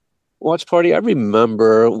Watch party. I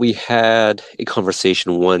remember we had a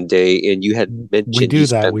conversation one day, and you had We mentioned you do that.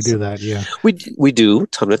 spent We do that. Yeah, we do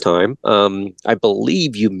time to time. I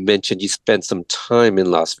believe you mentioned you spent some time in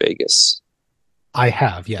Las Vegas. I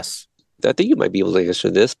have. Yes. I think you might be able to answer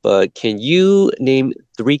this, but can you name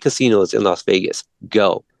three casinos in Las Vegas?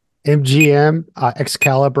 Go. MGM,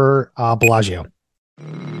 Excalibur, Bellagio.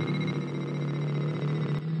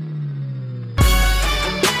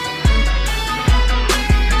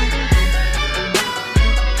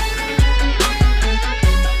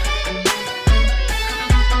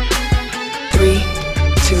 3,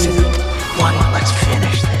 2, 1. Let's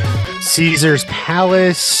finish this. Caesar's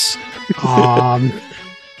Palace. Um,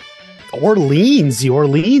 Orleans. The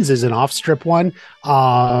Orleans is an off-strip one.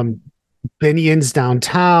 Binion's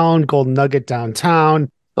downtown. Golden Nugget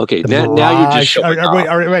downtown. Okay, The now you're just Mirage. showing off.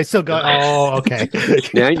 Everybody still going? Oh, okay.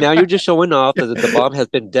 Now you're just showing off that the bomb has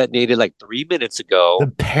been detonated like 3 minutes The ago.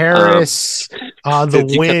 Um, Paris. The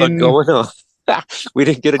since you kept on Win. going off, we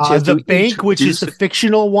didn't get a chance The to Bank, which is introduce the it.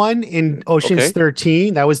 fictional one in Ocean's Okay,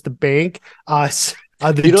 13. That was the Bank. The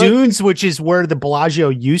you know what? Dunes, which is where the Bellagio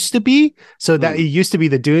used to be. So that Hmm. it used to be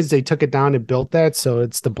the Dunes. They took it down and built that. So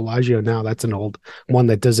it's the Bellagio now. That's an old one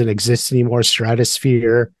that doesn't exist anymore.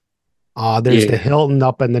 Stratosphere. There's the Yeah, Hilton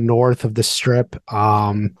up in the north of the strip.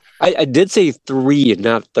 I did say three and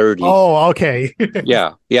not 30. Oh, okay.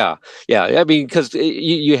 Yeah. I mean, because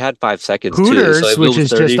you had 5 seconds too. So Hooters, if it which was is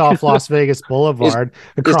just 30, off Las Vegas is Boulevard is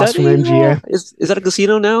across that from a MGM. is that a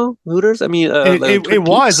casino now? Hooters? I mean, like It Twin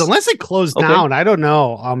was, Peaks. unless it closed Okay. down. I don't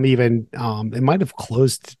know. It might have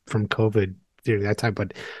closed from COVID during that time,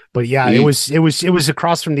 but yeah, it You, was it was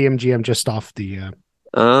across from the MGM, just off the.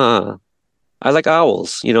 ah, I like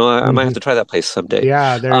owls. I might have Mhm. to try that place someday.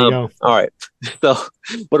 Yeah, there you go. All right. So,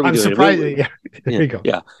 what are we I'm doing? surprised. Yeah, there Yeah, you go.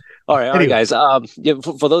 yeah. All right, Anyway, guys. Yeah,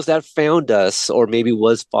 for those that found us or maybe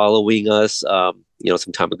was following us,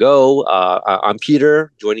 some time ago, I'm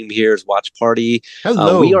Peter. Joining me here is Watch Party. We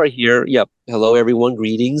hello. are here. Yep. Hello, everyone.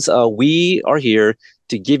 Greetings. We are here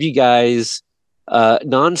to give you guys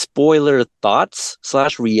non-spoiler thoughts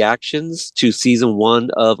slash reactions to season one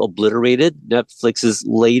of Obliterated, Netflix's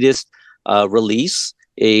latest release,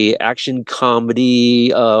 a action comedy.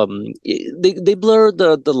 They blur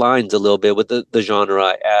the lines a little bit with the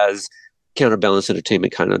genre, as Counterbalance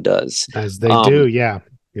Entertainment kind of does. As they do. Um, Yeah,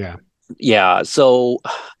 yeah. yeah. So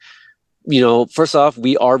first off,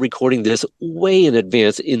 we are recording this way in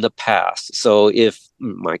advance in the past. So if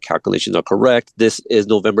my calculations are correct, this is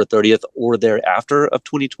November 30th or thereafter of And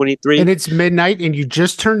 2023. it's midnight, and you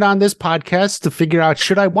just turned on this podcast to figure out,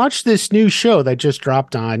 should I watch this new show that just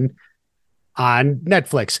dropped on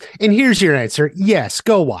Netflix? And here's your answer: yes,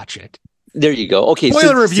 go watch it. There you go. Okay,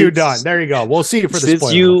 Spoiler since review done. since There you go. We'll see you for the since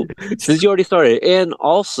spoiler you one. since you already started, and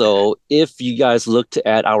also if you guys looked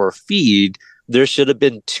at our feed, there should have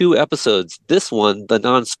been two episodes. This one, the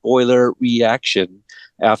non-spoiler reaction,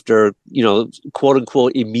 after quote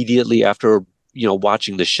unquote immediately after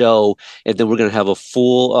watching the show, and then we're gonna have a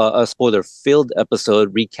full a spoiler-filled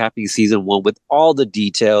episode recapping season one with all the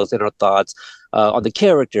details and our thoughts on the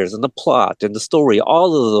characters and the plot and the story,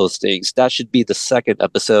 all of those things. That should be the second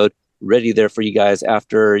episode ready there for you guys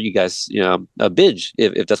after you guys binge,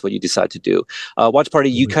 if that's what you decide to do. Watch party,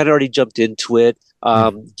 you kind of already jumped into it. Yeah.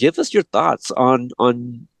 Give us your thoughts on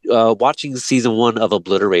watching season one of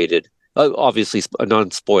Obliterated. Obviously a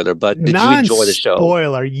non-spoiler, but did you enjoy the show?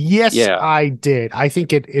 Non-spoiler. Yes, Yeah. I did. I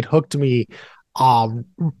think it hooked me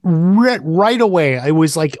right away. It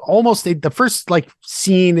was like almost the first like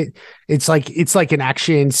scene. It's like an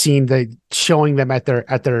action scene that showing them at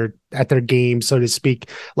their game, so to speak.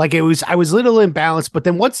 Like I was a little imbalanced, but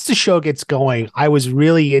then once the show gets going, I was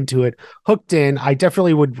really into it, hooked in. I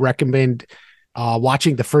definitely would recommend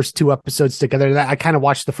watching the first two episodes together. I kind of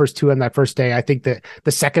watched the first two on that first day. I think that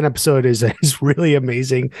the second episode is really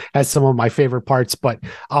amazing, has some of my favorite parts. But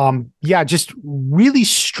yeah, just really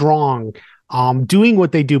strong. Doing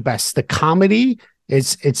what they do best. The comedy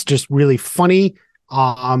it's just really funny.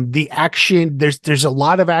 The action, there's a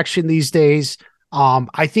lot of action these days.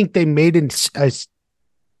 I think they made a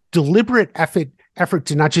deliberate effort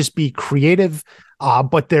to not just be creative,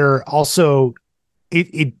 but they're also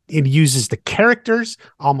it uses the characters.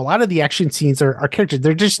 A lot of the action scenes are characters.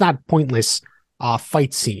 They're just not pointless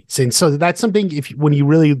fight scenes, and so that's something, if when you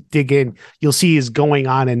really dig in, you'll see is going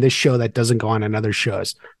on in this show that doesn't go on in other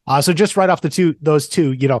shows. So just right off those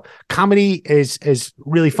two, comedy is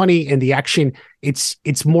really funny, and the action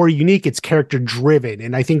it's more unique. It's character driven,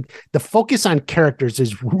 and I think the focus on characters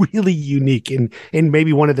is really unique and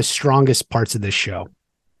maybe one of the strongest parts of this show.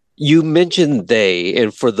 You mentioned they,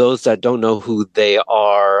 and for those that don't know who they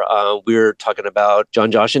are, we're talking about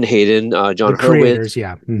John, Josh, and Hayden, The John Hurwitz, creators,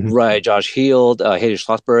 yeah. Mhm. right, Josh Heald, Hayden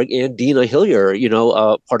Schlossberg, and Dina Hillier,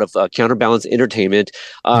 part of Counterbalance Entertainment.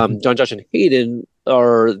 Mhm. John, Josh, and Hayden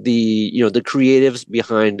are the creatives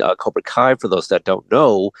behind Cobra Kai, for those that don't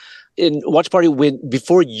know. In Watch Party,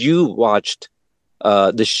 before you watched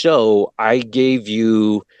the show, I gave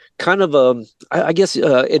you kind of I guess,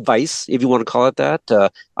 advice, if you want to call it that.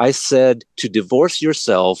 I said to divorce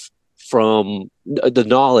yourself from the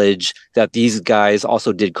knowledge that these guys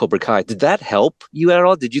also did Cobra Kai. Did that help you at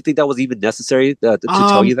all? Did you think that was even necessary to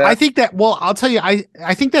tell you I that? think that, well, I'll tell you,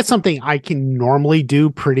 I think that's something I can normally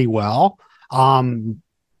do pretty well. Um,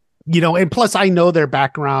 and plus I know their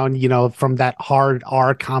background, from that hard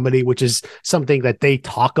R comedy, which is something that they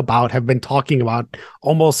have been talking about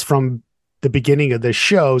almost from the beginning of the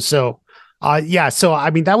show. So, yeah, so I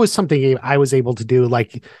mean, that was something I was able to do,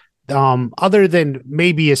 like, other than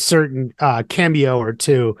maybe a certain cameo or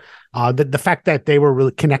two, the fact that they were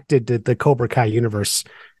really connected to the Cobra Kai universe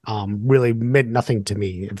really meant nothing to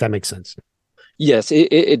me, if that makes sense. Yes,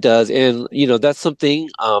 it does. And that's something.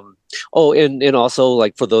 Oh, and also,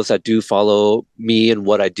 like, for those that do follow me and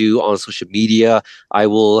what I do on social media, I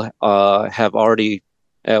will have already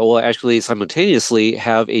well, actually simultaneously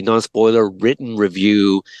have a non-spoiler written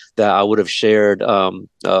review that I would have shared on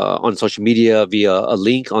social media via a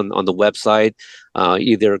link on the website,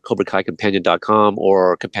 either CobraKaiCompanion.com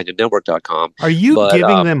or CompanionNetwork.com. Are you But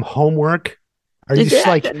giving them homework? Are you just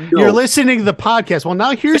like, you're no, listening to the podcast? Well,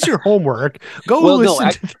 now here's your homework. Go well, no,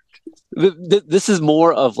 listen to. this is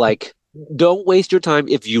more of like, don't waste your time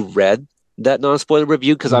if you read that non-spoiler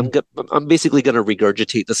review, because Mhm, I'm basically going to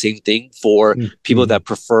regurgitate the same thing for people mhm, that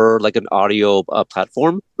prefer like an audio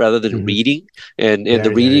platform rather than mhm. reading, and the There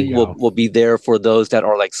you reading will go. will be there for those that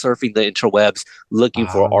are like surfing the interwebs looking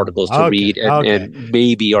for articles to Okay, read, and okay.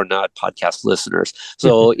 maybe are not podcast listeners.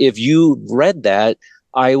 So if you read that,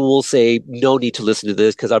 I will say no need to listen to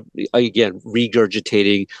this, because I'm, again,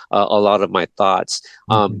 regurgitating a lot of my thoughts.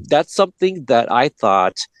 Mhm. That's something that I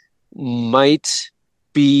thought might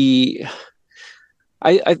be.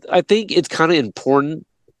 I think it's kind of important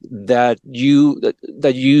that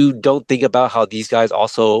you don't think about how these guys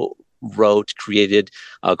also created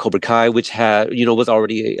Cobra Kai, which had was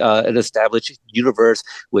already an established universe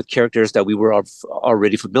with characters that we were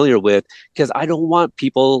already familiar with. Because I don't want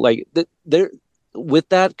people like there with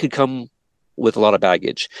that could come with a lot of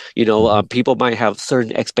baggage. Mhm. People might have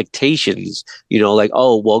certain expectations. Like,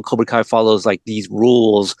 oh well, Cobra Kai follows like these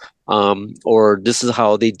rules, or this is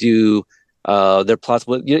how they do their plots.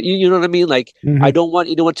 With you know what I mean? Like, I Mhm. don't want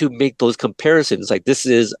anyone to make those comparisons. Like, this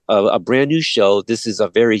is a brand new show. This is a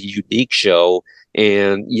very unique show.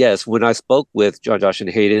 And yes, when I spoke with John, Josh, and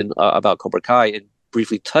Hayden about Cobra Kai and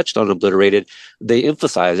briefly touched on Obliterated, they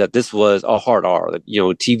emphasized that this was a hard R,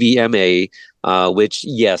 TVMA, which,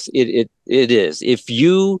 yes, it is. If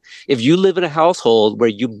you live in a household where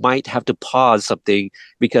you might have to pause something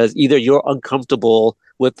because either you're uncomfortable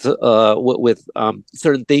with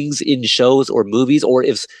certain things in shows or movies, or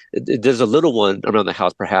if there's a little one around the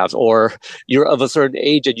house, perhaps, or you're of a certain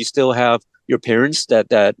age and you still have your parents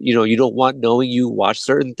that you don't want knowing you watch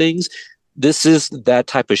certain things. This is that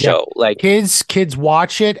type of Yep. show. Like, Kids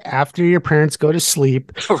watch it after your parents go to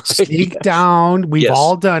sleep. right? Sneak down. We've Yes,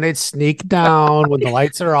 all done it. Sneak down when the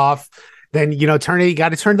lights are off. Then you got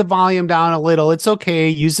to turn the volume down a little. It's okay.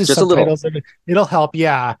 Use the just a little. subtitles. It'll help.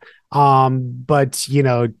 Yeah. But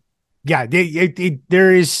yeah,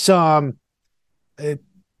 there is some uh,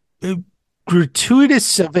 uh,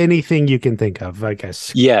 gratuitous of anything you can think of, I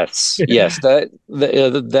guess. Yes, yes,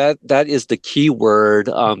 that is the key word.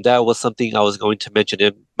 That was something I was going to mention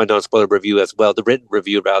in my non-spoiler review as well, the written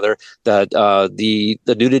review rather. That the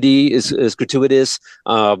nudity is gratuitous.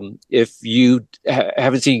 If you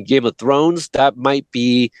haven't seen Game of Thrones, that might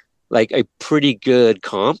be like a pretty good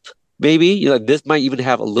comp. Maybe this might even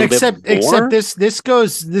have a little bit Except more. this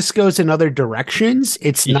goes in other directions.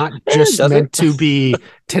 It's not just Does it? meant to be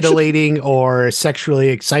titillating or sexually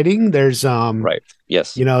exciting. There's Right.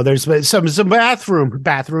 Yes. there's some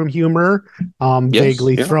bathroom humor Yes.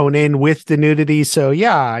 vaguely Yeah. thrown in with the nudity. So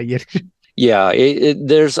yeah, Yeah,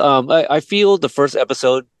 there's I feel the first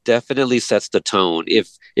episode definitely sets the tone.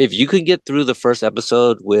 If you can get through the first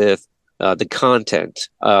episode with the content,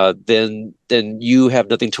 then you have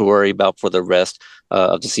nothing to worry about for the rest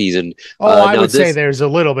of the season. oh, I Now would say this, there's a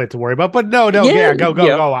little bit to worry about, but no, yeah, yeah,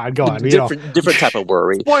 yeah, go on. different type of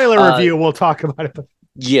worry. Spoiler Uh, review, we'll talk about it.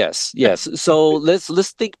 Yes, yes. So let's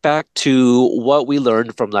think back to what we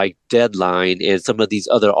learned from like Deadline and some of these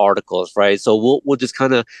other articles, right? So we'll just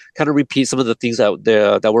kind of repeat some of the things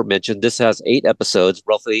that were mentioned. This has 8 episodes,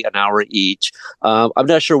 roughly an hour each. I'm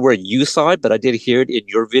not sure where you saw it, but I did hear it in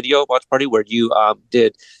your video watch party where you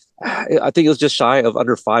did. I think it was just shy of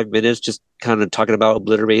under 5 minutes, just kind of talking about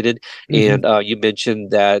Obliterated, Mhm. and you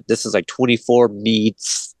mentioned that this is like 24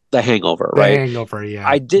 meets The Hangover, The right? Hangover, yeah.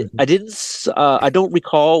 I did. I Mhm. didn't. I don't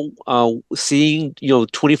recall seeing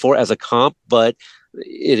 24 as a comp, but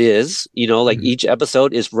it is. Like Mhm. each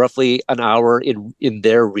episode is roughly an hour in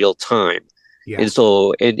their real time, Yeah. and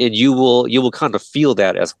so and you will kind of feel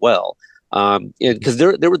that as well. And Mhm. because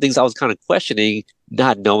there were things I was kind of questioning,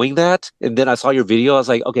 not knowing that, and then I saw your video. I was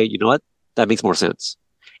like, okay, you know what? That makes more sense.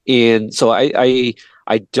 And so I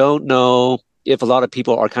don't know if a lot of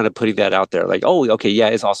people are kind of putting that out there, like, oh, okay, yeah,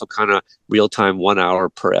 it's also kind of real time, 1 hour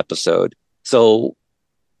per episode. So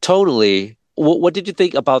totally, what did you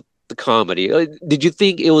think about the comedy? Did you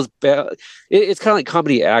think it was bad? It's kind of like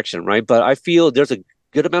comedy action, right? But I feel there's a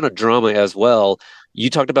good amount of drama as well. You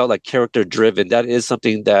talked about like character driven. That is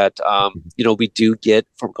something that we do get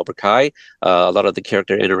from Cobra Kai. A lot of the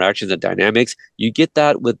character interactions and dynamics. You get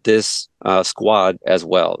that with this squad as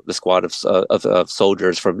well. The squad of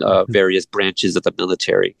soldiers from Mhm. various branches of the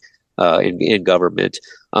military and government.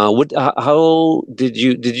 How did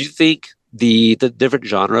you think the different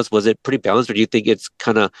genres, was it pretty balanced, or do you think it's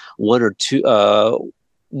kind of one or two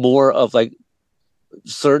more of like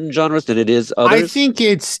certain genres than it is I others? think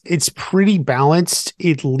it's pretty balanced.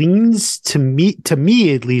 It leans to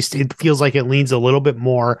me at least, it feels like it leans a little bit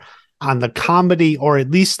more on the comedy, or at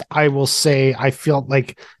least I will say I felt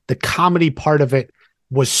like the comedy part of it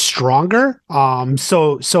was stronger.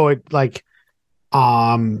 So it like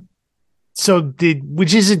um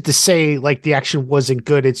which isn't to say like the action wasn't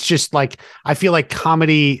good. It's just like I feel like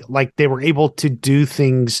comedy, like they were able to do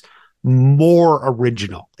things more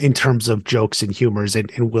original in terms of jokes and humors, and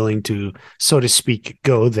willing to, so to speak,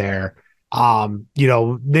 go there.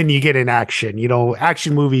 Then you get in action.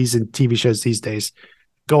 Action movies and TV shows these days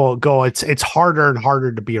go. It's harder and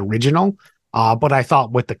harder to be original. But I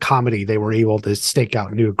thought with the comedy they were able to stake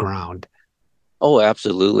out new ground. Oh,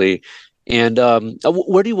 absolutely. And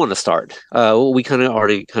where do you want to start? We kind of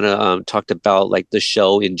already kind of talked about like the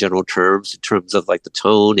show in terms of like the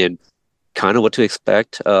tone and kind of what to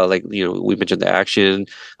expect. Like, we mentioned the action.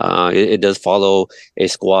 It does follow a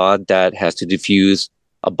squad that has to defuse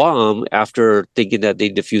a bomb after thinking that they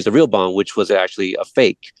defused a real bomb, which was actually a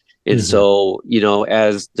fake. And Mhm. so,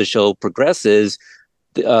 as the show progresses,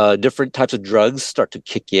 different types of drugs start to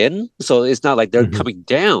kick in. So it's not like they're Mhm. coming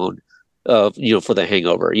down, for the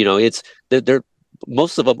hangover. It's they're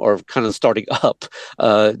most of them are kind of starting up.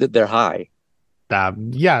 They're high.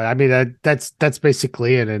 Yeah, I mean that's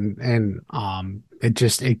basically it, and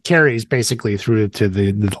it carries basically through to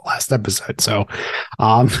the last episode. So,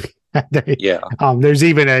 um, Yeah. there's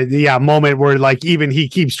even a moment where like even he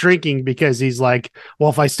keeps drinking because he's like, well,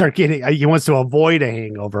 if I start getting, he wants to avoid a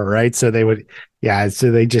hangover, right? So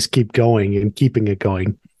so they just keep going and keeping it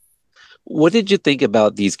going. What did you think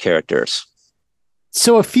about these characters?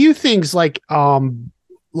 So a few things like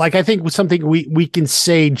I think something we can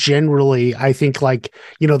say generally, I think like,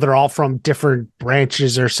 they're all from different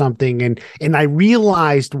branches or something, and I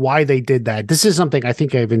realized why they did that. This is something I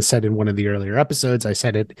think I even said in one of the earlier episodes. I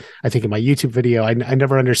said it, I think, in my YouTube video. I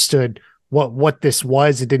never understood what this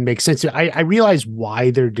was. It didn't make sense. I realized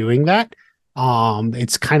why they're doing that.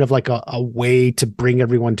 It's kind of like a way to bring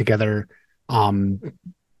everyone together. um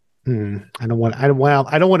I don't want. I don't. Well,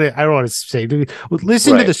 I don't want to. I don't want to say.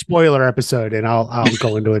 Listen to Right. the spoiler episode, and I'll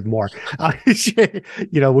go into it more.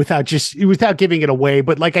 Without giving it away.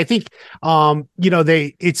 But like I think,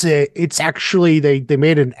 it's actually they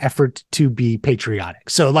made an effort to be patriotic.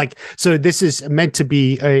 So this is meant to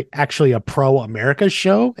be actually a pro America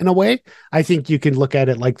show in a way. I think you can look at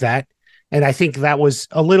it like that. And I think that was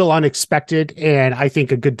a little unexpected, and I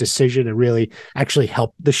think a good decision to really actually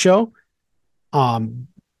help the show. Um,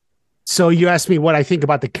 so you asked me what I think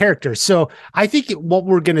about the characters. So I think what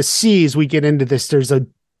we're going to see as we get into this, there's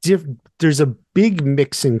a big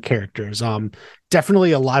mix in characters.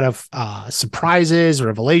 Definitely a lot of surprises,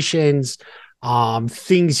 revelations,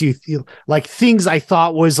 things you feel like things I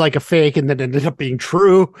thought was like a fake and then ended up being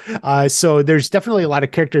true. So there's definitely a lot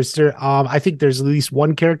of characters there. I think there's at least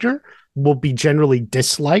one character will be generally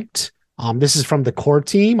disliked. This is from the core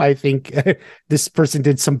team. I think this person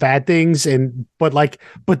did some bad things, but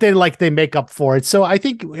then like they make up for it. So I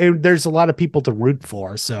think there's a lot of people to root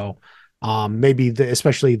for. So maybe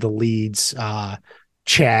especially the leads,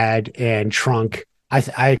 Chad and Trunk.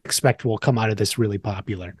 I expect will come out of this really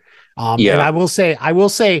popular. And Yeah. I will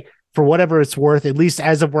say, for whatever it's worth, at least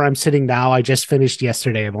as of where I'm sitting now, I just finished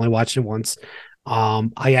yesterday. I've only watched it once.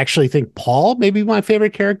 I actually think Paul may be my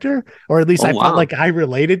favorite character, or at least Oh, I felt wow. like I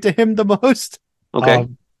related to him the most. Okay.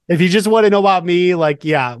 Um, if you just want to know about me, like,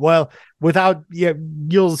 yeah, well, without, yeah,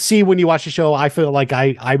 you'll see when you watch the show. I feel like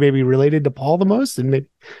I maybe related to Paul the most, and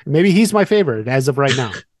maybe he's my favorite as of right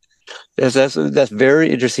now. That's very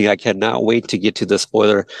interesting. I cannot wait to get to the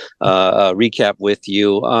spoiler recap with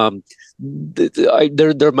you.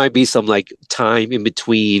 There might be some like time in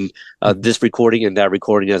between this recording and that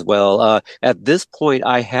recording as well. At this point,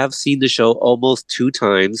 I have seen the show almost 2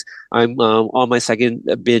 times. I'm on my second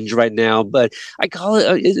binge right now, but I call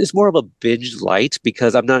it's more of a binge light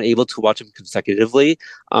because I'm not able to watch them consecutively.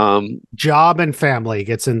 Job and family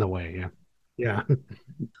gets in the way. Yeah. Yeah.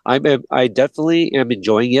 I definitely am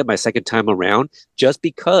enjoying it my second time around just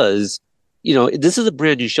because this is a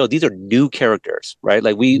brand new show. These are new characters, right?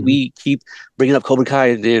 Like Mhm. we keep bringing up Cobra Kai,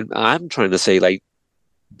 and then I'm trying to say like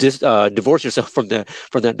divorce yourself from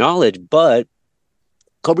that knowledge. But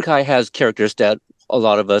Cobra Kai has characters that a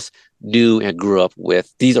lot of us knew and grew up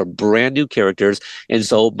with. These are brand new characters, and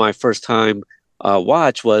so my first time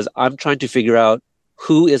watch was I'm trying to figure out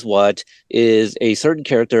who is what. Is a certain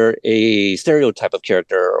character a stereotype of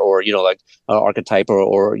character, or like archetype,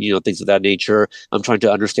 or things of that nature. I'm trying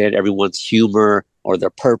to understand everyone's humor or their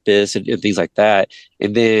purpose and things like that.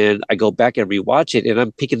 And then I go back and rewatch it, and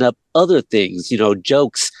I'm picking up other things.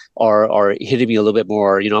 Jokes are hitting me a little bit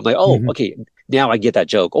more. I'm like, oh, Mhm. okay, now I get that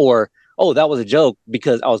joke, or oh, that was a joke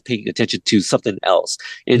because I was paying attention to something else.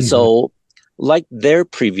 And Mhm. so, like their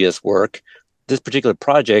previous work, this particular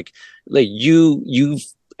project, like you've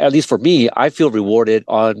at least for me, I feel rewarded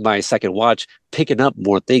on my second watch picking up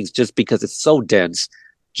more things just because it's so dense,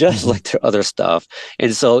 just Mhm. like their other stuff.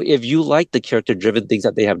 And so, if you like the character driven things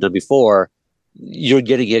that they have done before, you're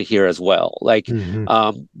getting it here as well. Like Mhm.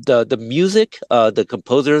 the music, the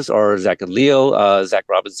composers are Zach and Leo, Zach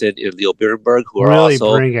Robinson and Leo Birenberg, who are Really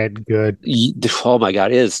also bring it good. oh my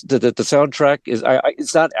god, it is the soundtrack is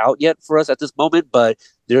it's not out yet for us at this moment, but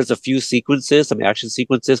there's a few sequences, some action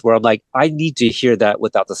sequences where I'm like, I need to hear that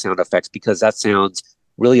without the sound effects because that sounds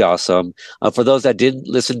really awesome. For those that didn't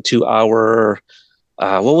listen to our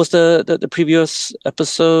what was the previous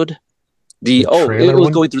episode? The It trailer was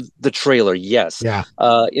one. going through the trailer. Yes. Yeah.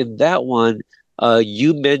 In that one,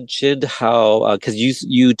 you mentioned how because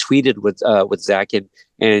you tweeted with Zach,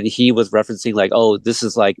 and he was referencing like, oh, this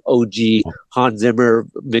is like OG Hans Zimmer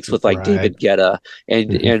mixed with like Right. David Guetta, and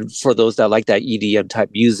Mhm. for those that like that EDM type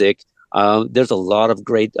music. There's a lot of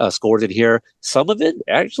great scores in here. Some of it,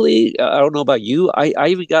 actually, I don't know about you. I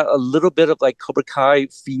even got a little bit of like Cobra Kai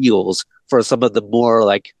feels for some of the more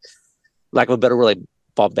like lack of a better word, like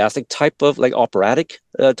bombastic type of like operatic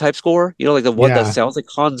type score. Like the one that Yeah. sounds like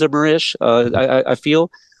Hans Zimmer-ish. I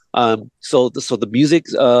feel. So the music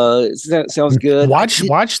sounds good. I did.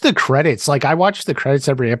 Watch the credits. Like I watch the credits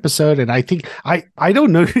every episode, and I think I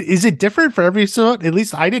don't know. Is it different for every episode? At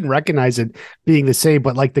least I didn't recognize it being the same.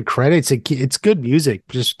 But like the credits, it's good music.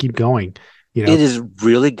 Just keep going. You It know. is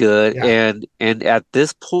really good, Yeah. and at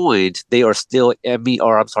this point, they are still Emmy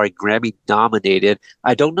or I'm sorry, Grammy nominated.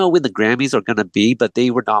 I don't know when the Grammys are going to be, but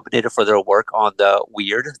they were nominated for their work on the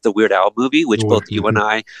Weird Al movie, which both you and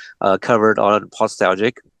Mhm. I covered on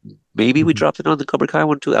Nostalgic. Maybe we Mhm. dropped it on the Cobra Kai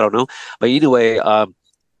one too. I don't know, but anyway,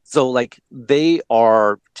 so like they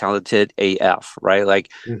are talented AF, right? Like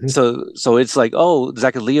Mhm. so it's like, oh,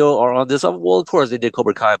 Zach and Leo are on this. Well, of course they did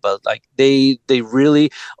Cobra Kai, but like they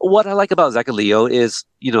really what I like about Zach and Leo is,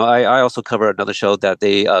 I also cover another show that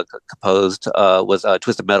they composed was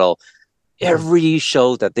Twisted Metal. Every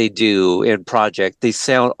show that they do in project, they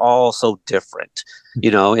sound all so different,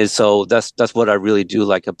 and so that's what I really do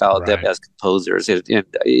like about them Right. as composers, and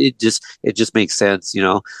it just makes sense.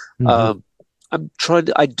 Mhm. Um,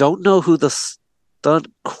 I don't know who the stunt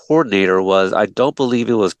coordinator was. I don't believe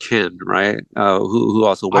it was Ken, right? Who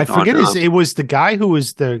also I worked on forget his. It was the guy who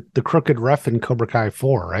was the crooked ref in Cobra Kai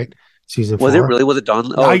 4, right? Season was it 4. really was it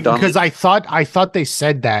Don? Oh, I Don because Lee. I thought they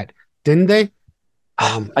said that, didn't they?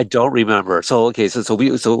 I don't remember. So okay, we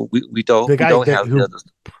don't The we guy don't that have the who other.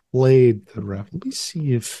 played the ref. Let me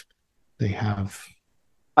see if they have.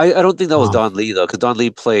 I don't think that was Um, Don Lee though, because Don Lee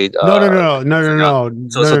played no, Vincent Young. no, no,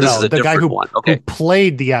 So no, so no, this is no. a The guy different one. who Okay,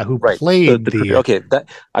 played the who right. played the. Okay, that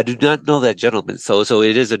I do not know that gentleman. So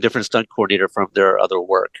it is a different stunt coordinator from their other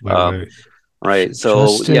work. Wait, wait. Right. So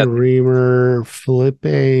Justin yeah. Reamer,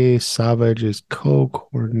 Felipe Savage is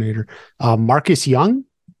co-coordinator. Marcus Young.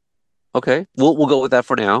 Okay, we'll go with that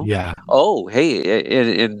for now. Yeah. Oh, hey,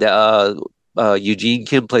 and Eugene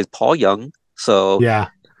Kim plays Paul Young. So Yeah.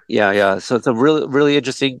 yeah. So it's a really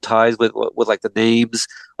interesting ties with like the names.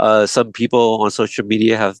 Some people on social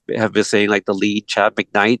media have been saying like the lead Chad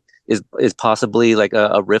McKnight is possibly like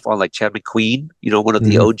a riff on like Chad McQueen, one of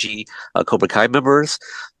the Mhm. OG Cobra Kai members.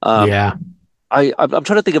 Um, Yeah. I'm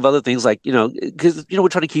trying to think of other things like, because, we're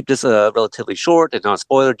trying to keep this relatively short and non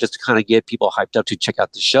spoiler just to kind of get people hyped up to check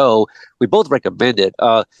out the show. We both recommend it.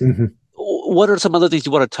 Mhm. What are some other things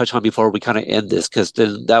you want to touch on before we kind of end this? Because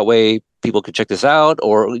then that way people can check this out,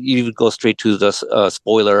 or you even go straight to the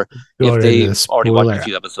spoiler Go if into they've the already watched a spoiler.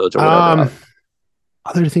 few episodes or whatever. Um,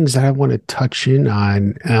 Other things that I want to touch in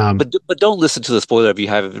on. But don't listen to the spoiler if you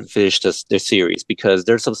haven't finished this series because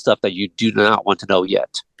there's some stuff that you do not want to know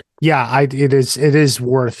yet. Yeah, it is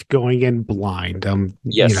worth going in blind.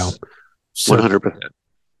 Yes, So 100%.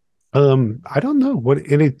 I don't know what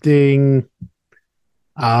anything.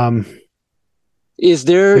 Um, Is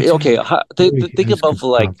there it's okay? Think it's about good for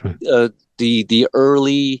like stuff. the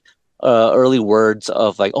early words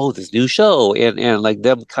of like, oh, this new show, and like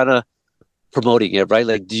them kind of promoting it, right?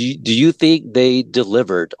 Like, do you think they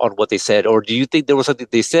delivered on what they said, or do you think there was something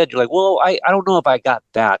they said? You're like, well, I don't know if I got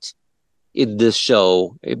that in this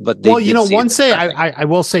show, but they Well, did say one this say kind of thing. I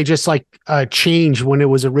will say just like change when it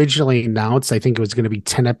was originally announced. I think it was going to be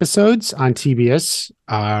 10 episodes on TBS,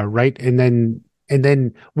 right? And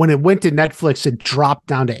then when it went to Netflix, it dropped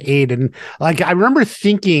down to 8. And like I remember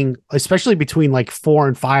thinking, especially between like 4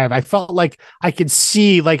 and 5, I felt like I could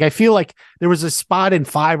see, like I feel like there was a spot in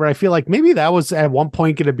 5 where I feel like maybe that was at one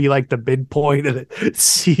point going to be like the midpoint of the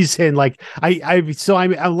season. Like I'm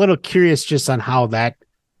a little curious just on how that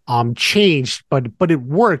changed, but it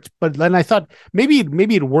worked. But then I thought maybe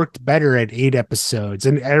it worked better at 8 episodes.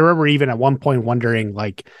 And I remember even at one point wondering,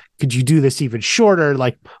 like, could you do this even shorter,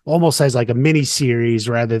 like almost as like a mini series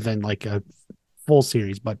rather than like a full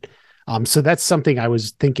series? But so that's something I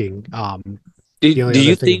was thinking. The only Do other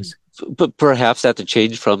you thing think, was, but perhaps that to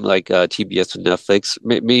change from like TBS to Netflix?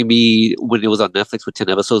 Maybe when it was on Netflix with 10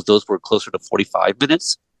 episodes, those were closer to 45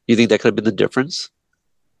 minutes. You think that could have been the difference?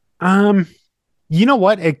 um, you know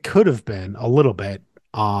what? It could have been a little bit.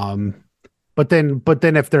 Um, but then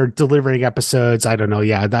if they're delivering episodes, I don't know.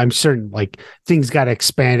 Yeah, I'm certain like things got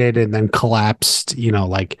expanded and then collapsed,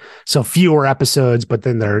 like so fewer episodes, but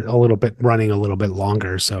then they're a little bit running a little bit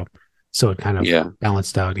longer. So it kind of Yeah.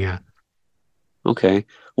 balanced out. Yeah. Okay.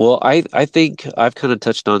 Well, I think I've kind of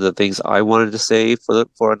touched on the things I wanted to say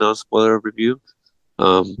for a non-spoiler review.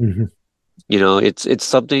 Um, Hmm. it's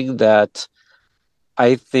something that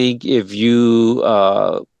I think if you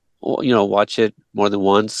watch it more than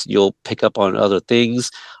once, you'll pick up on other things.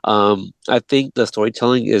 I think the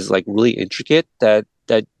storytelling is like really intricate that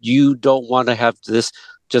you don't want to have this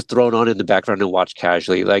just thrown on in the background and watch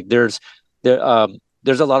casually. Like there's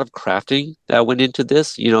a lot of crafting that went into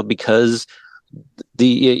this, because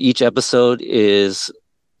each episode is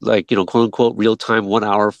like quote unquote real time 1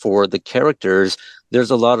 hour for the characters. There's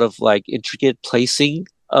a lot of like intricate placing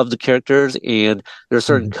of the characters, and there are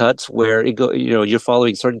certain Hmm. cuts where you're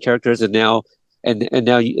following certain characters, and now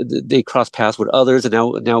they cross paths with others, and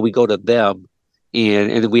now we go to them,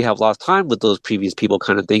 and we have lost time with those previous people,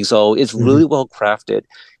 kind of thing. So it's Hmm. really well crafted,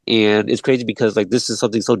 and it's crazy because like this is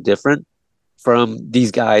something so different from these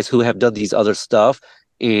guys who have done these other stuff.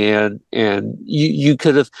 And you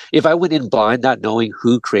could have, if I went in blind not knowing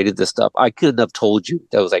who created this stuff, I couldn't have told you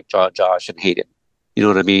that was like John, Josh, and Hayden. You know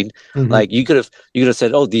what I mean? Hmm. Like you could have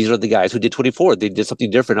said, oh, these are the guys who did 24. They did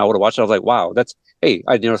something different. I would have watched it. I was like, wow, that's, hey,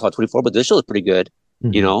 I never saw 24, but this show is pretty good.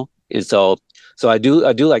 you Hmm. know? And so I do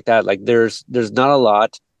like that. Like there's not a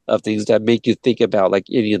lot of things that make you think about like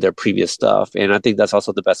any of their previous stuff. And I think that's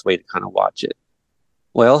also the best way to kind of watch it.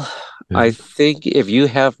 Well, I think if you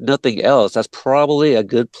have nothing else, that's probably a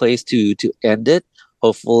good place to end it.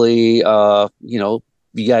 Hopefully,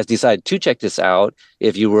 you guys decide to check this out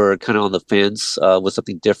if you were kind of on the fence with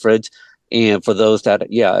something different. And for those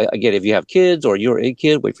that, yeah, again, if you have kids or you're a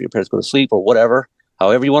kid, wait for your parents to go to sleep or whatever,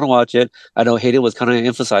 however you want to watch it. I know Hayden was kind of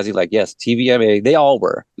emphasizing like, yes, TVMA, they all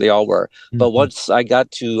were. But Hmm. once I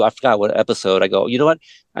got to, I forgot what episode, I go, you know what?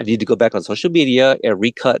 I need to go back on social media and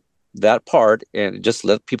recut that part and just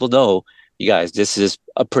let people know, you guys, this is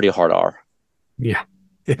a pretty hard R. Yeah.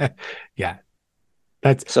 Yeah. Yeah.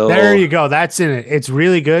 That's there So you go. That's in it. It's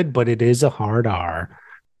really good, but it is a hard R.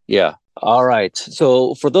 yeah. All right.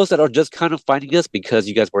 So for those that are just kind of finding us because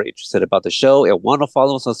you guys were interested about the show and want to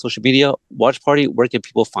follow us on social media, Watch Party, where can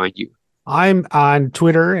people find you? I'm on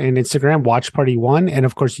Twitter and Instagram, Watch Party One, and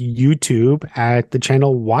of course YouTube at the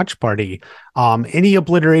channel Watch Party. Any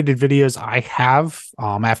obliterated videos I have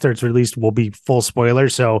after it's released will be full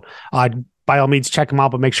spoilers. So by all means check them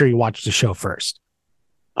out, but make sure you watch the show first.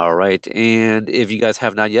 All right. And if you guys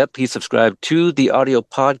have not yet, please subscribe to the audio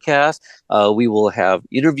podcast. We will have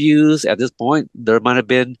interviews at this point. There might have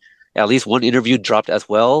been at least one interview dropped as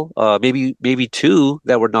well. Maybe two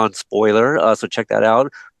that were non-spoiler. So check that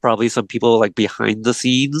out. Probably some people like behind the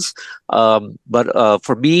scenes. But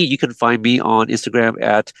for me, you can find me on Instagram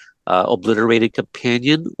at Obliterated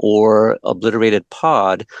Companion or Obliterated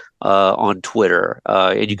Pod on Twitter.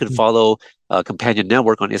 And you can Mhm. follow Companion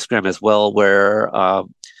Network on Instagram as well, where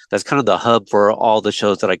that's kind of the hub for all the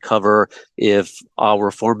shows that I cover. If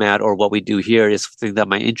our format or what we do here is something that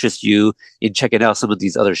might interest you in checking out some of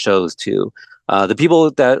these other shows too. The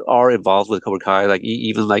people that are involved with Cobra Kai, like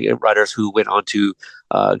even like writers who went on to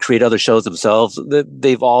create other shows themselves,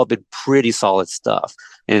 they've all been pretty solid stuff.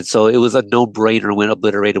 And so it was a no-brainer when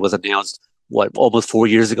Obliterated was announced, what, almost 4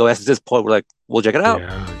 years ago. At this point, we're like, we'll check it out,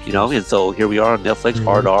 Yeah, you know? jeez. And so here we are on Netflix, Mhm.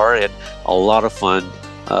 hard R, and a lot of fun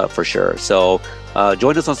for sure. So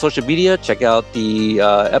join us on social media, check out the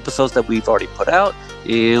episodes that we've already put out,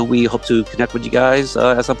 and we hope to connect with you guys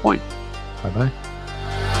at some point. Bye-bye.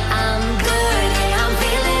 I'm good, yeah, I'm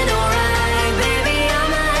feeling alright. Baby,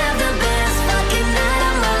 I'ma have the best fucking night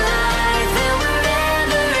of my life. And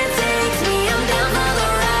wherever it takes me, I'm down for the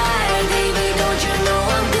ride. Baby, don't you know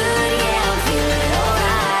I'm good, yeah, I'm feeling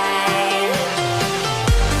alright.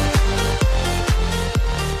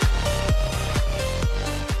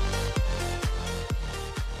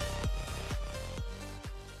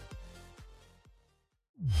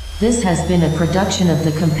 This has been a production of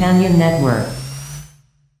the Companion Network.